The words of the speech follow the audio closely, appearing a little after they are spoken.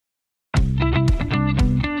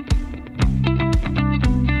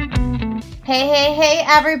Hey,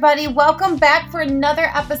 everybody. Welcome back for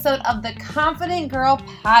another episode of the Confident Girl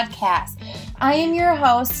Podcast. I am your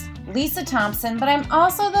host, Lisa Thompson, but I'm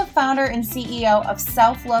also the founder and CEO of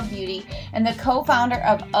Self Love Beauty and the co-founder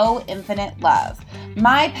of Oh Infinite Love.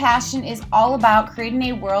 My passion is all about creating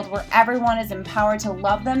a world where everyone is empowered to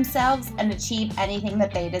love themselves and achieve anything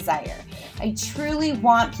that they desire. I truly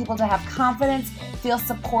want people to have confidence, feel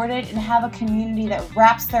supported, and have a community that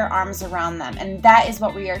wraps their arms around them. And that is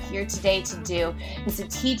what we are here today to do, is to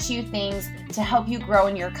teach you things to help you grow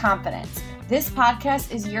in your confidence. This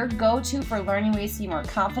podcast is your go-to for learning ways to be more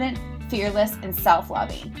confident, fearless, and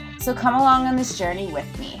self-loving. So come along on this journey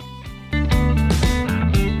with me.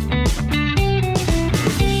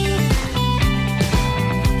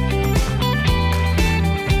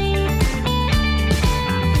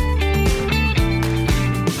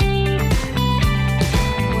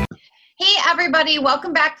 Everybody,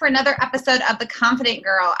 welcome back for another episode of The Confident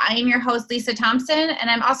Girl. I am your host, Lisa Thompson, and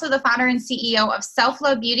I'm also the founder and CEO of Self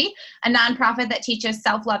Love Beauty, a nonprofit that teaches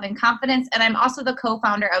self-love and confidence, and I'm also the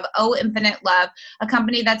co-founder of Oh Infinite Love, a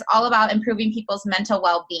company that's all about improving people's mental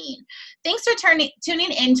well-being. Thanks for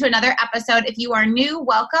tuning in to another episode. If you are new,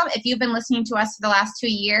 welcome. If you've been listening to us for the last 2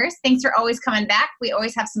 years, thanks for always coming back. We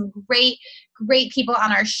always have some great people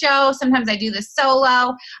on our show. Sometimes I do this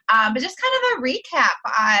solo, but just kind of a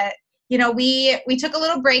recap. We took a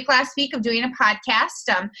little break last week of doing a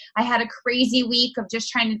podcast. I had a crazy week of just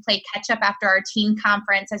trying to play catch up after our teen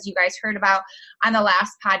conference, as you guys heard about on the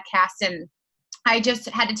last podcast. And I just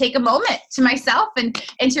had to take a moment to myself and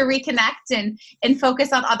to reconnect and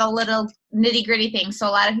focus on all the little nitty gritty things. So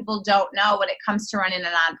a lot of people don't know when it comes to running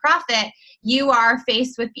a nonprofit, you are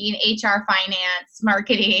faced with being HR, finance,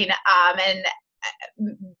 marketing, and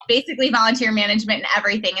basically volunteer management and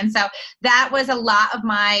everything. And so that was a lot of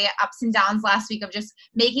my ups and downs last week of just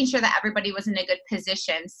making sure that everybody was in a good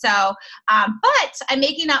position. So, but I'm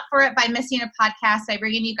making up for it by missing a podcast by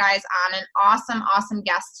bringing you guys on an awesome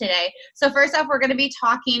guest today. So first off, we're going to be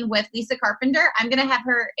talking with Lisa Carpenter. I'm going to have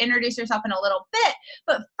her introduce herself in a little bit,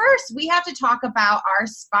 but first we have to talk about our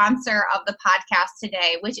sponsor of the podcast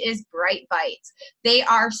today, which is Bright Bites. They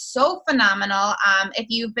are so phenomenal. If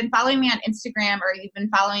you've been following me on Instagram or you've been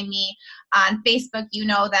following me on Facebook, you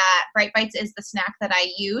know that Bright Bites is the snack that I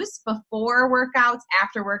use before workouts,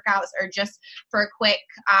 after workouts, or just for a quick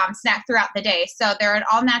snack throughout the day. So they're an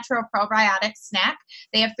all-natural probiotic snack.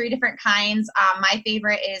 They have 3 different kinds. My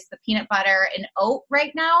favorite is the peanut butter and oat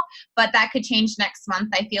right now, but that could change next month.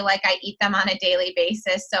 I feel like I eat them on a daily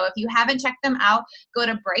basis. So if you haven't checked them out, go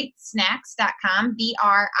to brightsnacks.com,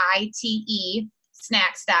 BRITE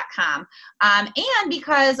snacks.com. And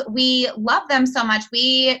because we love them so much,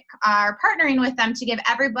 we are partnering with them to give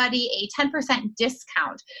everybody a 10%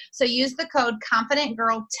 discount. So use the code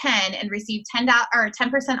CONFIDENTGIRL10 and receive $10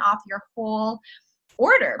 off your whole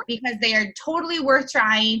order, because they are totally worth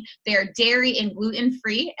trying. They're dairy and gluten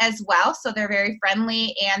free as well, so they're very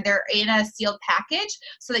friendly, and they're in a sealed package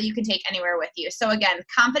so that you can take anywhere with you. So again,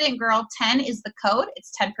 Confident Girl 10 is the code.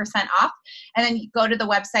 It's 10% off, and then you go to the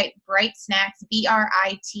website Bright Snacks,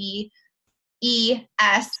 BRITES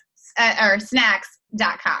or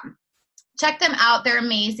snacks.com. Check them out. They're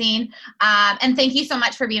amazing. And thank you so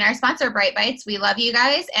much for being our sponsor, Bright Bites. We love you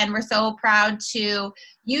guys, and we're so proud to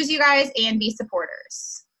use you guys and be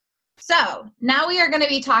supporters. So now we are going to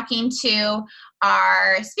be talking to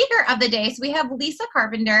our speaker of the day. So we have Lisa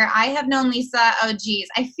Carpenter. I have known Lisa, I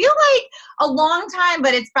feel like a long time,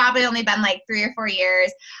 but it's probably only been like 3 or 4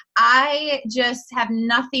 years. I just have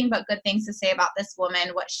nothing but good things to say about this woman,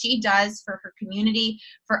 what she does for her community,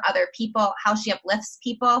 for other people, how she uplifts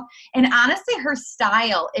people. And honestly, her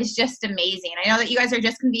style is just amazing. I know that you guys are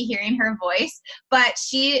just going to be hearing her voice, but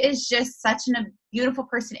she is just such a beautiful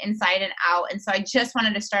person inside and out. And so I just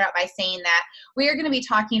wanted to start out by saying that we are going to be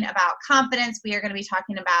talking about confidence. We are going to be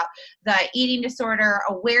talking about the Eating Disorder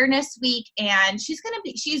Awareness Week, and she's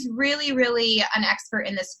really, really an expert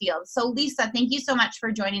in this field. So Lisa, thank you so much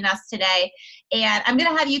for joining us today. And I'm going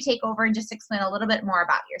to have you take over and just explain a little bit more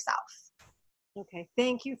about yourself. Okay.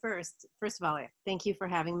 Thank you first. First of all, thank you for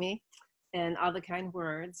having me and all the kind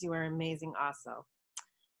words. You are amazing also.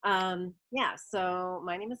 So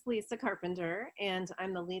my name is Lisa Carpenter, and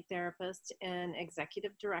I'm the lead therapist and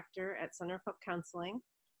executive director at Center of Hope Counseling.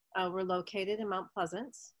 We're located in Mount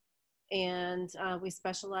Pleasant, and we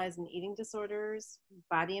specialize in eating disorders,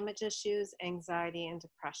 body image issues, anxiety, and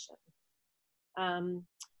depression.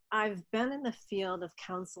 I've been in the field of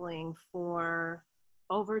counseling for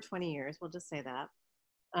over 20 years, we'll just say that.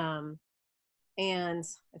 And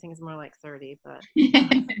I think it's more like 30, but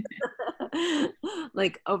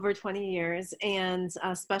like over 20 years, and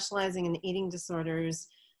specializing in eating disorders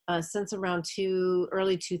since around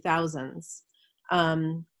early 2000s.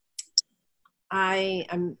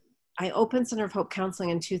 I opened Center of Hope Counseling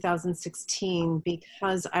in 2016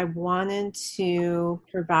 because I wanted to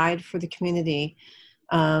provide for the community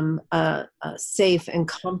a safe and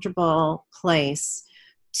comfortable place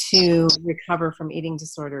to recover from eating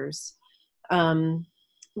disorders.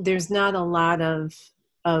 There's not a lot of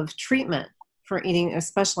treatment for eating, a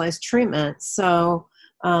specialized treatment. So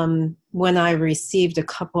when I received a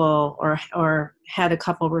couple or had a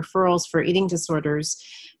couple referrals for eating disorders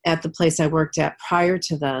at the place I worked at prior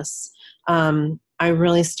to this, I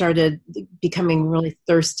really started becoming really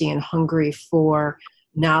thirsty and hungry for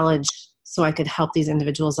knowledge so I could help these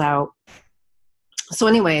individuals out. So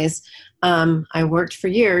anyways, I worked for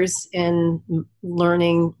years in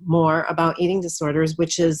learning more about eating disorders,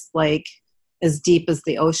 which is like as deep as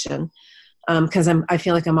the ocean, because I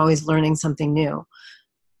feel like I'm always learning something new.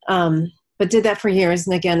 But did that for years.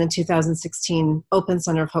 And again, in 2016, opened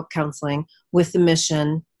Center of Hope Counseling with the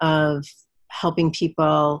mission of helping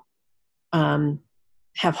people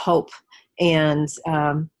have hope and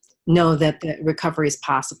know that the recovery is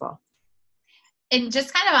possible. And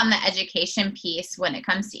just kind of on the education piece when it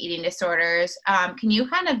comes to eating disorders, can you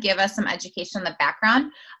kind of give us some education on the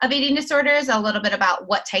background of eating disorders, a little bit about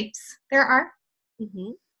what types there are?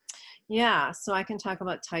 Mm-hmm. Yeah, so I can talk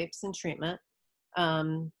about types and treatment,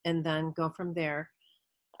 and then go from there.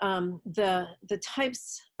 The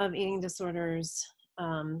types of eating disorders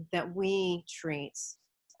that we treat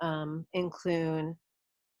include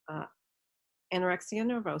anorexia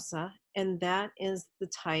nervosa, and that is the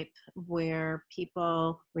type where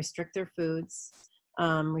people restrict their foods,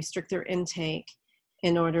 restrict their intake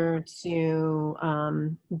in order to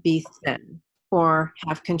be thin or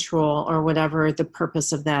have control or whatever the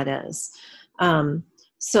purpose of that is.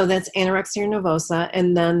 So that's anorexia nervosa,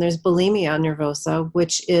 and then there's bulimia nervosa,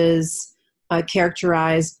 which is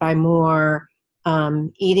characterized by more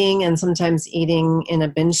eating and sometimes eating in a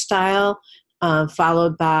binge style,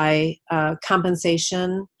 followed by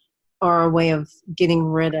compensation or a way of getting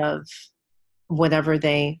rid of whatever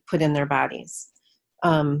they put in their bodies.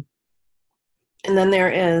 And then there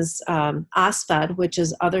is OSFED, which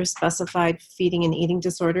is other specified feeding and eating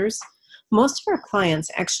disorders. Most of our clients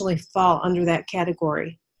actually fall under that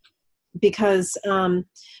category because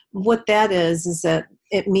what that is that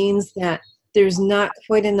it means that there's not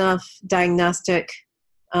quite enough diagnostic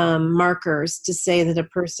markers to say that a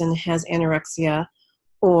person has anorexia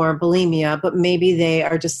or bulimia, but maybe they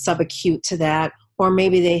are just subacute to that, or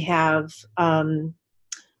maybe they have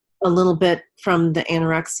a little bit from the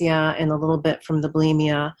anorexia and a little bit from the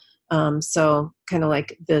bulimia. So kind of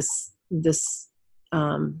like this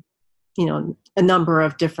a number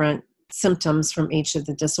of different symptoms from each of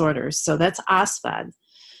the disorders. So that's OSFED.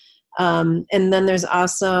 And then there's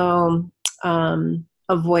also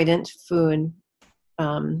avoidant food,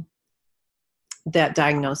 that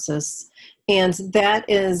diagnosis. And that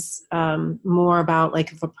is more about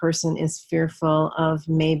like if a person is fearful of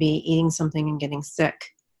maybe eating something and getting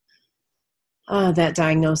sick, that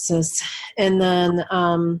diagnosis. And then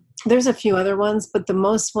there's a few other ones, but the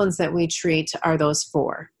most ones that we treat are those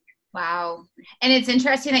four. Wow. And it's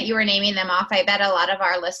interesting that you were naming them off. I bet a lot of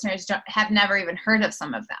our listeners have never even heard of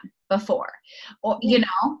some of them before. Or,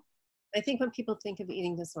 I think when people think of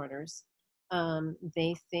eating disorders,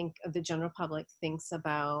 they think of the general public thinks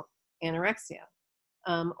about anorexia.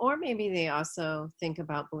 Or maybe they also think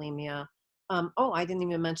about bulimia. I didn't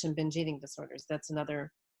even mention binge eating disorders. That's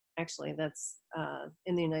another, actually, that's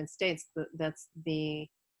in the United States, that's the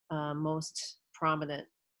most prominent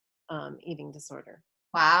eating disorder.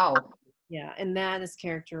 Wow. Yeah, and that is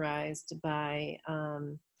characterized by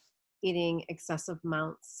eating excessive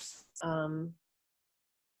amounts in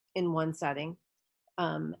one setting.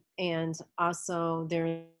 And also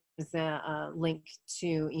there is a link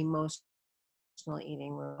to emotional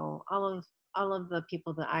eating. All of the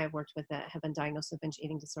people that I have worked with that have been diagnosed with binge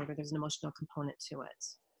eating disorder, there's an emotional component to it.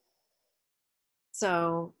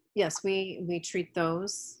 So yes, we treat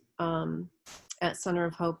those at Center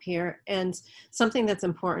of Hope here. And something that's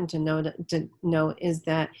important to note is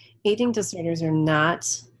that eating disorders are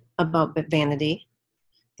not about vanity.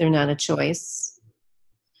 They're not a choice.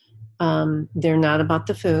 They're not about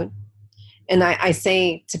the food. And I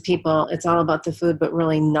say to people, it's all about the food, but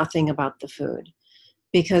really nothing about the food.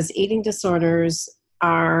 Because eating disorders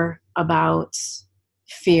are about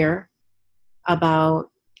fear, about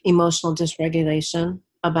emotional dysregulation,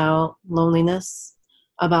 about loneliness,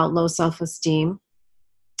 about low self-esteem,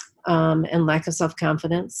 and lack of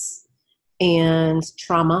self-confidence, and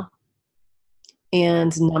trauma,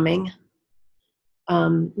 and numbing,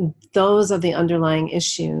 those are the underlying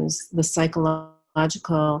issues, the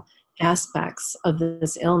psychological aspects of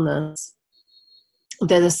this illness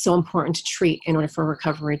that is so important to treat in order for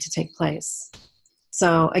recovery to take place.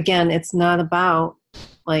 So again, it's not about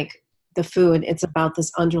like the food, it's about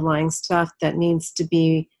this underlying stuff that needs to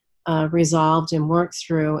be resolved and worked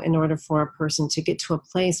through in order for a person to get to a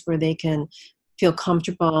place where they can feel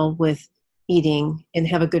comfortable with eating and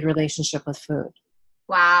have a good relationship with food.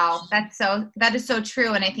 Wow, that is so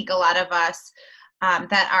true. And I think a lot of us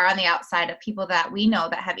that are on the outside of people that we know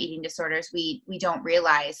that have eating disorders, we don't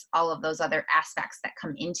realize all of those other aspects that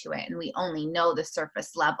come into it, and we only know the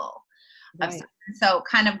surface level. Right. So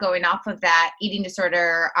kind of going off of that, Eating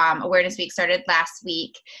Disorder Awareness Week started last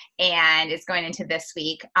week and it's going into this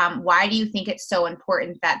week. Why do you think it's so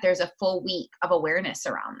important that there's a full week of awareness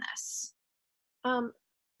around this?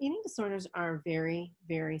 Eating disorders are very,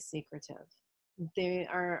 very secretive. They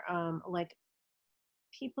are like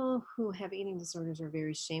people who have eating disorders are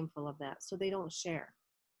very shameful of that, so they don't share.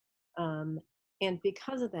 And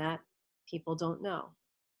because of that, people don't know.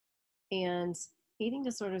 And eating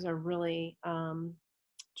disorders are really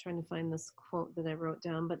trying to find this quote that I wrote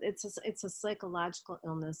down, but it's a psychological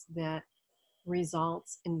illness that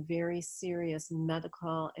results in very serious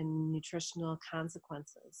medical and nutritional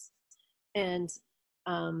consequences. And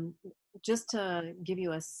just to give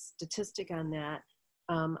you a statistic on that,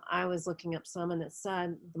 I was looking up some, and it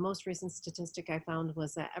said the most recent statistic I found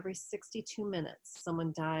was that every 62 minutes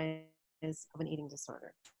someone dies of an eating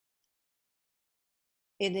disorder.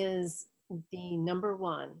 It is the number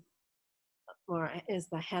one, or has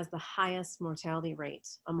the highest mortality rate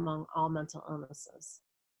among all mental illnesses.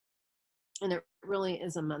 And it really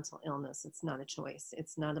is a mental illness. It's not a choice.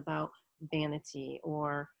 It's not about vanity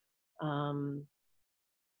or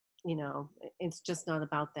it's just not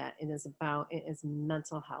about that. It is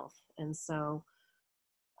mental health. And so,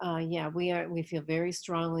 we feel very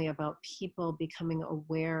strongly about people becoming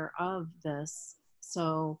aware of this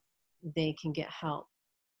so they can get help.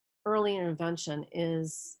 Early intervention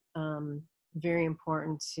is very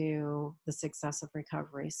important to the success of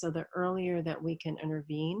recovery. So the earlier that we can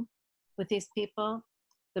intervene with these people,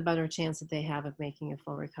 the better chance that they have of making a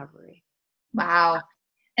full recovery. Wow.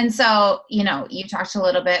 And so, you talked a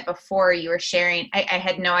little bit before you were sharing, I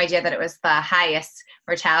had no idea that it was the highest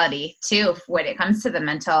mortality too when it comes to the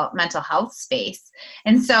mental health space.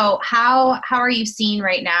 And so how are you seeing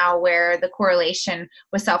right now where the correlation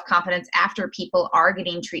with self-confidence after people are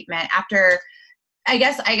getting treatment after, I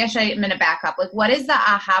guess I'm going to back up. Like, what is the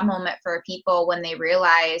aha moment for people when they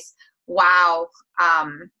realize, wow,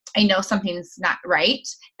 I know something's not right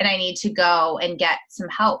and I need to go and get some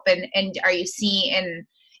help. And are you seeing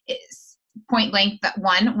point blank that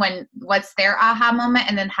what's their aha moment,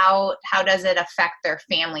 and then how does it affect their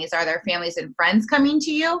families? Are their families and friends coming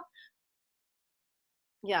to you?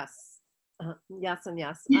 Yes. Yes and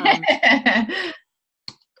yes.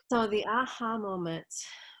 So the aha moment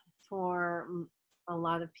for a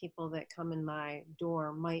lot of people that come in my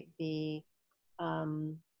door might be a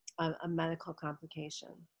medical complication.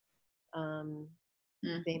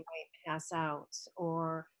 They might pass out,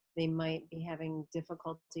 or they might be having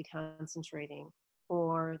difficulty concentrating,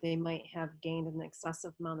 or they might have gained an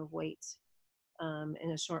excessive amount of weight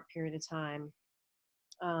in a short period of time.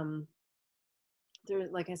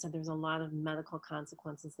 Like I said, there's a lot of medical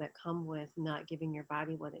consequences that come with not giving your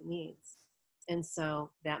body what it needs. And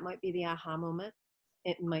so that might be the aha moment.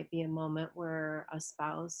 It might be a moment where a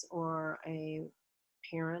spouse or a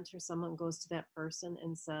parent or someone goes to that person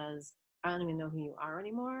and says, I don't even know who you are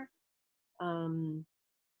anymore,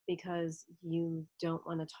 because you don't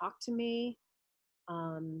want to talk to me.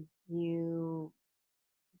 You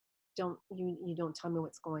don't tell me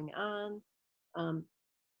what's going on.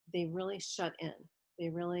 They really shut in. They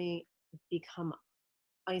really become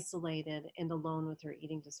isolated and alone with their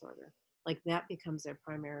eating disorder. Like that becomes their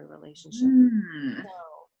primary relationship. So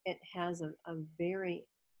it has a very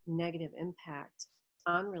negative impact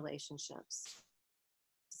on relationships.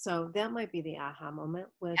 So that might be the aha moment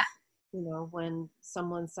with, when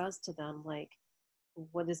someone says to them, like,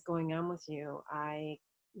 what is going on with you?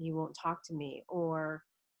 You won't talk to me, or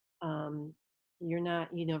you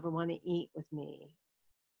never want to eat with me.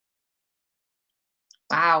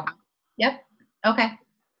 Wow. Yep. Okay.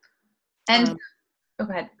 And go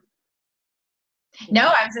ahead.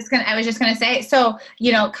 No, I was just gonna say, so,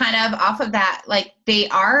 kind of off of that, like they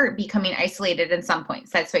are becoming isolated in some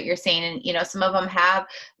points. That's what you're saying. And, some of them have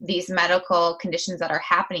these medical conditions that are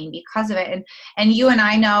happening because of it. And you and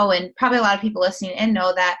I know, and probably a lot of people listening in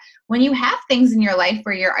know that when you have things in your life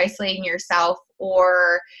where you're isolating yourself,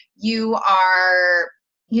 or you are,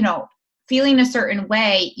 feeling a certain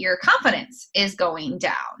way, your confidence is going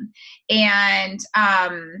down, and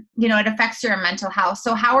it affects your mental health.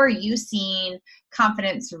 So how are you seeing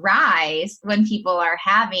confidence rise when people are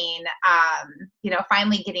having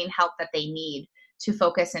finally getting help that they need to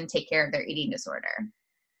focus and take care of their eating disorder?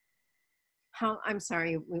 I'm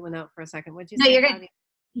sorry, we went out for a second. What'd you No, say? you're good.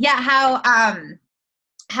 Yeah,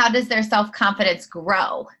 how does their self-confidence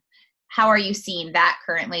grow? How are you seeing that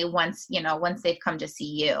currently once they've come to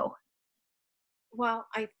see you? Well,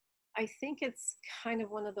 I think it's kind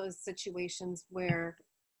of one of those situations where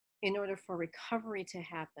in order for recovery to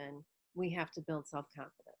happen, we have to build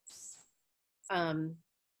self-confidence.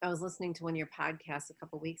 I was listening to one of your podcasts a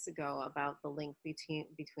couple weeks ago about the link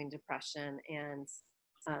between depression and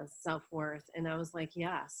self-worth, and I was like,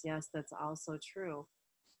 yes, that's also true.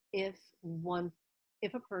 If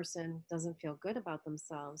a person doesn't feel good about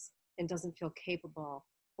themselves and doesn't feel capable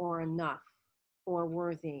or enough or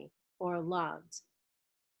worthy or loved,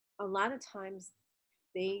 a lot of times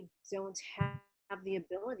they don't have the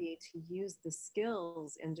ability to use the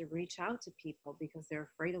skills and to reach out to people because they're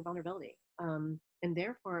afraid of vulnerability. And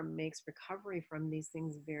therefore it makes recovery from these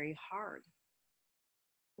things very hard.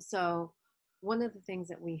 So one of the things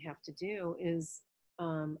that we have to do is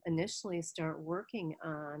initially start working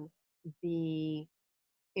on the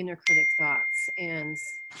inner critic thoughts and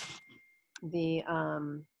the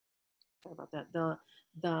sorry about that,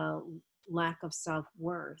 the lack of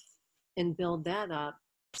self-worth, and build that up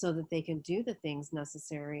so that they can do the things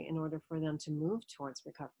necessary in order for them to move towards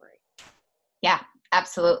recovery. Yeah,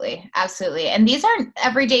 absolutely. Absolutely. And these aren't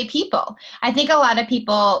everyday people. I think a lot of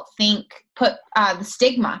people put the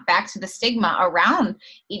stigma, back to the stigma around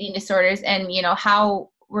eating disorders, and, how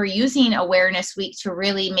we're using Awareness Week to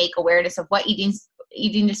really make awareness of what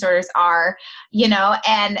eating disorders are,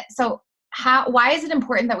 and so why is it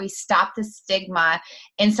important that we stop the stigma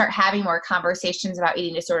and start having more conversations about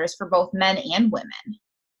eating disorders for both men and women?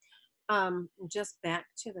 Just back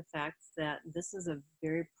to the fact that this is a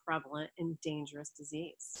very prevalent and dangerous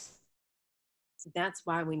disease. So that's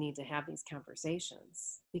why we need to have these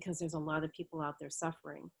conversations, because there's a lot of people out there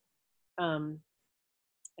suffering.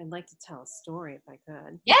 I'd like to tell a story if I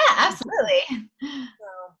could. Yeah, absolutely.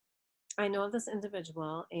 So I know this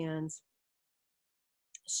individual, and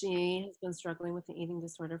she has been struggling with an eating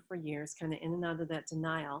disorder for years, kind of in and out of that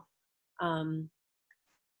denial.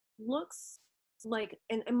 Looks like,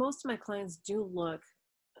 and most of my clients do look,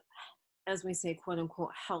 as we say, quote unquote,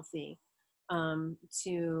 healthy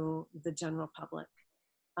to the general public.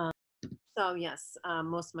 So yes,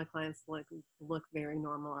 most of my clients look very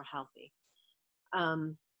normal or healthy,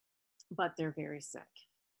 but they're very sick.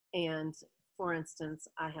 And for instance,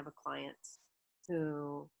 I have a client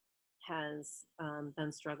who has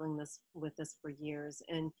been struggling with this for years,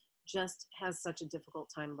 and just has such a difficult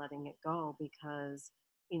time letting it go because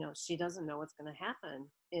she doesn't know what's going to happen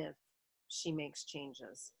if she makes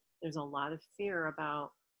changes. There's a lot of fear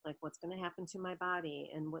about like what's going to happen to my body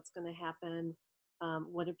and what's going to happen.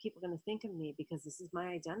 What are people going to think of me, because this is my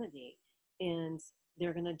identity, and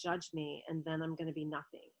they're going to judge me, and then I'm going to be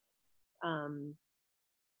nothing.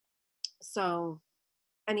 So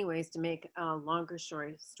anyways, to make a longer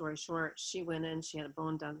story short, she went in, she had a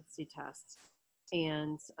bone density test,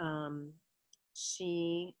 and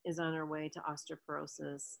she is on her way to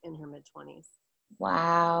osteoporosis in her mid-20s.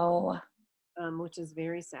 Wow. Which is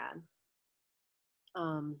very sad,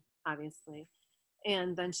 obviously.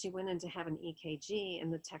 And then she went in to have an EKG,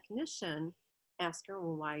 and the technician asked her,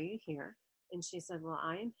 well, why are you here? And she said, well,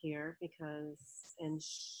 I am here because, and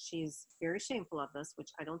she's very shameful of this,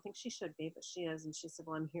 which I don't think she should be, but she is. And she said,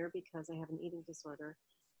 well, I'm here because I have an eating disorder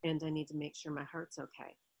and I need to make sure my heart's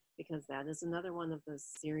okay, because that is another one of the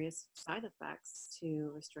serious side effects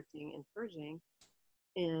to restricting and purging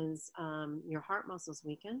is your heart muscles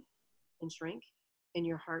weaken and shrink, and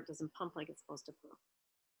your heart doesn't pump like it's supposed to pump.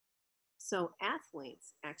 So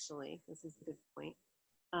athletes, actually, this is a good point,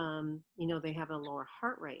 they have a lower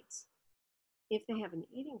heart rate. If they have an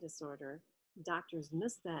eating disorder, doctors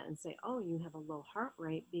miss that and say, oh, you have a low heart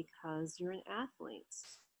rate because you're an athlete,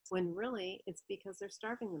 when really it's because they're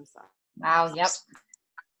starving themselves. Wow, yep.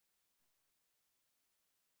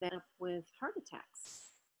 End up with heart attacks.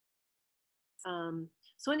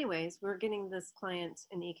 So anyways, we're getting this client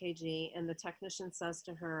an EKG, and the technician says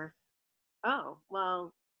to her, oh,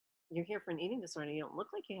 well, you're here for an eating disorder. You don't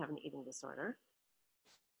look like you have an eating disorder.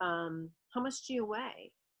 How much do you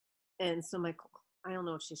weigh? And so I don't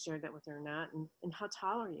know if she shared that with her or not. And how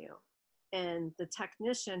tall are you? And the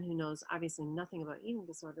technician, who knows obviously nothing about eating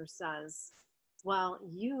disorder, says, well,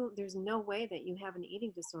 there's no way that you have an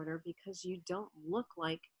eating disorder because you don't look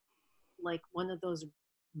like one of those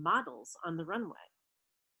models on the runway.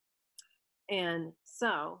 And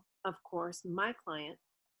so, of course, my client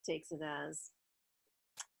takes it as,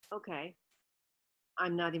 okay,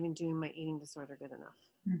 I'm not even doing my eating disorder good enough.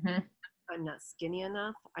 Mm-hmm. I'm not skinny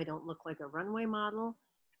enough. I don't look like a runway model,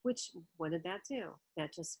 which, what did that do?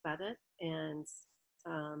 That just fed it. And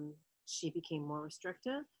she became more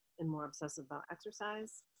restrictive and more obsessive about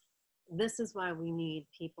exercise. This is why we need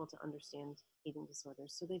people to understand eating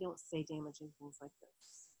disorders so they don't say damaging things like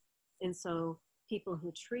this. And so people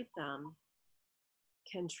who treat them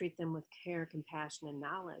can treat them with care, compassion, and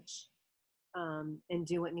knowledge, and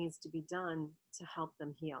do what needs to be done to help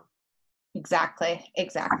them heal. Exactly.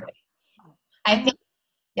 I think,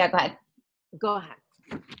 yeah, go ahead. Go ahead.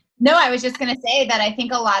 No, I was just going to say that I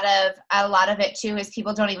think a lot of it too is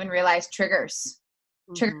people don't even realize triggers,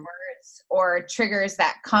 trigger words or triggers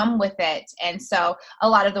that come with it. And so a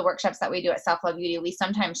lot of the workshops that we do at Self Love Beauty, we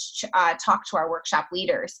sometimes talk to our workshop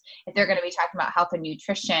leaders if they're going to be talking about health and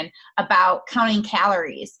nutrition, about counting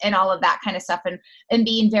calories and all of that kind of stuff, and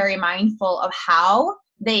being very mindful of how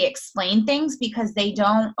they explain things, because they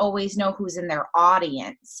don't always know who's in their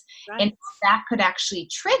audience. Right. And that could actually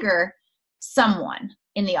trigger someone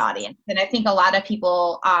in the audience. And I think a lot of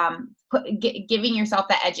people giving yourself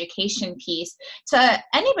that education piece to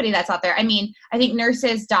anybody that's out there. I mean, I think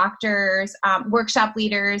nurses, doctors, workshop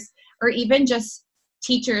leaders, or even just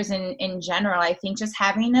teachers in general, I think just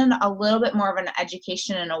having a little bit more of an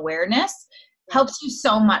education and awareness helps you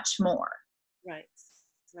so much more. Right.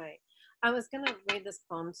 I was going to read this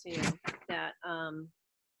poem to you that,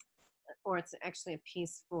 or it's actually a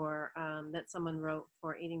piece for that someone wrote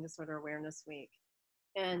for Eating Disorder Awareness Week.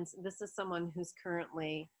 And this is someone who's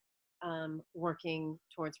currently working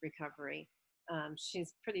towards recovery.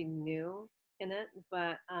 She's pretty new in it,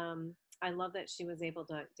 but I love that she was able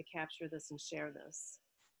to capture this and share this.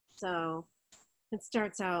 So it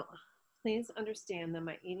starts out, please understand that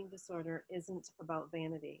my eating disorder isn't about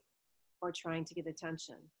vanity or trying to get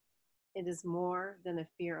attention. It is more than a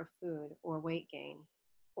fear of food or weight gain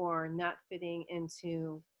or not fitting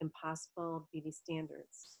into impossible beauty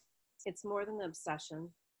standards. It's more than an obsession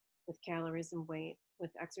with calories and weight,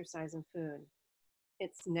 with exercise and food.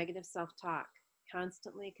 It's negative self-talk,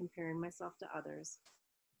 constantly comparing myself to others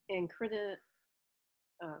and critiquing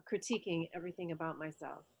everything about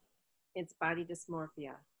myself. It's body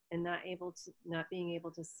dysmorphia and not being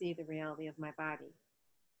able to see the reality of my body.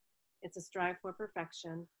 It's a strive for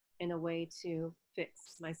perfection and a way to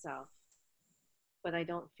fix myself, but I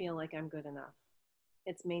don't feel like I'm good enough.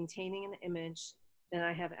 It's maintaining an image that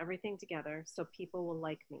I have everything together so people will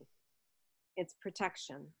like me. It's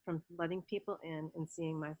protection from letting people in and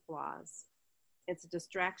seeing my flaws. It's a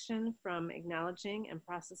distraction from acknowledging and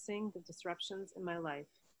processing the disruptions in my life.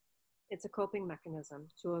 It's a coping mechanism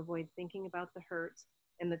to avoid thinking about the hurt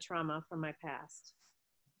and the trauma from my past.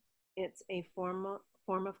 It's a form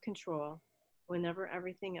of control whenever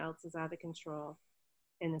everything else is out of control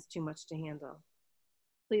and is too much to handle.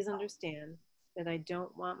 Please understand that I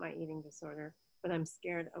don't want my eating disorder, but I'm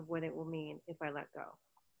scared of what it will mean if I let go.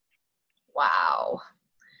 Wow.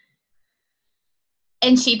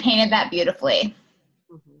 And she painted that beautifully.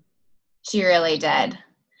 Mm-hmm. She really did.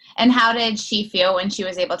 And how did she feel when she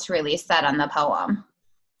was able to release that on the poem?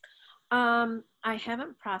 I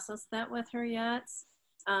haven't processed that with her yet.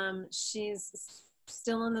 She's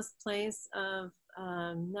still in this place of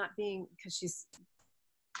not being, because she's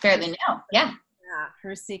fairly new. Yeah.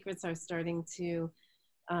 Her secrets are starting to,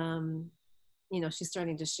 she's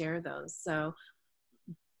starting to share those. So,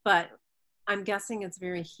 but I'm guessing it's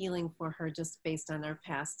very healing for her just based on our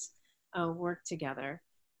past work together.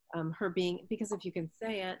 Her being, because if you can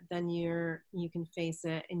say it, then you can face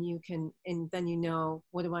it, and then you know,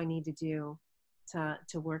 what do I need to do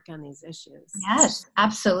to work on these issues? Yes,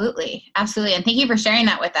 absolutely. And thank you for sharing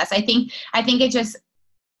that with us. I think it just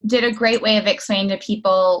did a great way of explaining to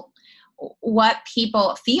people what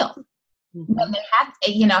people feel when they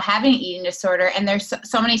have an eating disorder. And there's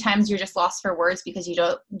so many times you're just lost for words because you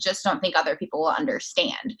don't think other people will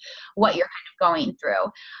understand what you're kind of going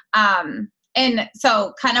through. And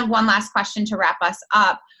so kind of one last question to wrap us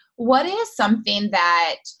up. What is something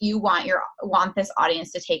that you want this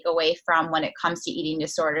audience to take away from when it comes to eating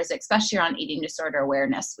disorders, especially on Eating Disorder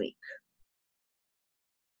Awareness Week?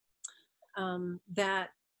 That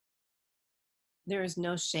there is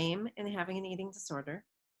no shame in having an eating disorder,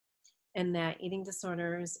 and that eating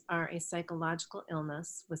disorders are a psychological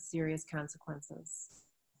illness with serious consequences.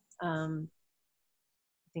 I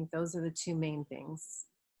think those are the two main things.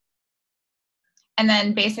 And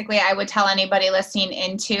then basically I would tell anybody listening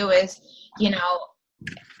into is,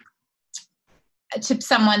 to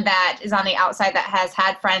someone that is on the outside that has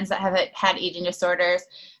had friends that have had eating disorders,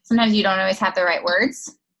 sometimes you don't always have the right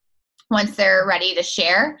words once they're ready to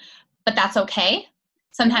share, but that's okay.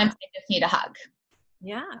 Sometimes they just need a hug.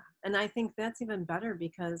 Yeah. And I think that's even better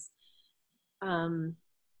because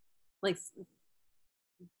like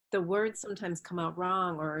the words sometimes come out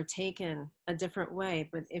wrong or are taken a different way.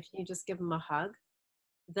 But if you just give them a hug,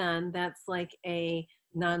 then that's like a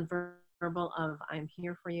nonverbal of I'm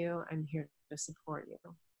here for you. I'm here to support you.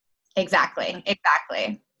 Exactly.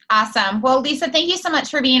 Awesome. Well, Lisa, thank you so much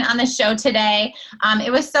for being on the show today.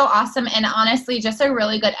 It was so awesome and honestly just a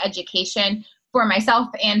really good education for myself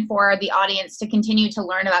and for the audience to continue to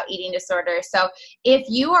learn about eating disorders. So if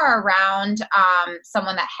you are around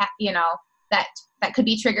someone that that could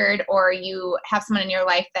be triggered, or you have someone in your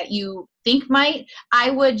life that you think might,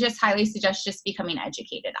 I would just highly suggest just becoming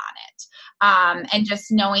educated on it. And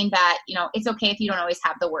just knowing that, it's okay if you don't always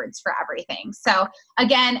have the words for everything. So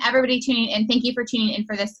again, everybody tuning in, thank you for tuning in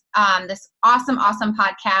for this, this awesome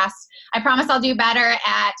podcast. I promise I'll do better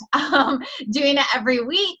at doing it every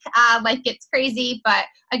week. Life gets crazy, but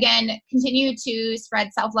again, continue to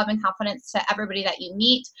spread self-love and confidence to everybody that you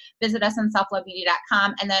meet. Visit us on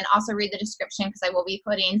selflovebeauty.com, and then also read the description because I will be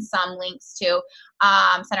putting some links to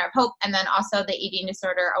Center of Hope, and then also the Eating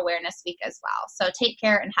Disorder Awareness Week as well. So take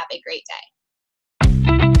care and have a great day.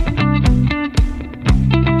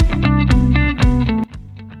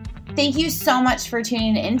 Thank you so much for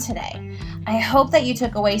tuning in today. I hope that you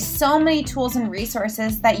took away so many tools and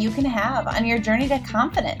resources that you can have on your journey to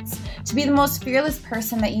confidence, to be the most fearless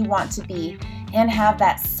person that you want to be, and have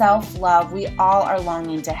that self-love we all are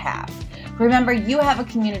longing to have. Remember, you have a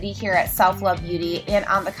community here at Self Love Beauty and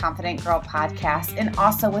on the Confident Girl podcast, and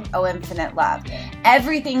also with Oh Infinite Love.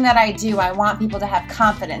 Everything that I do, I want people to have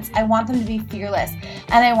confidence. I want them to be fearless,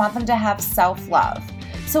 and I want them to have self-love.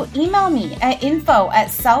 So email me at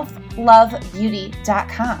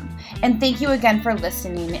info@selflovebeauty.com. And thank you again for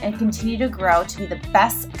listening, and continue to grow to be the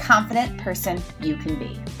best confident person you can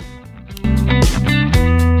be.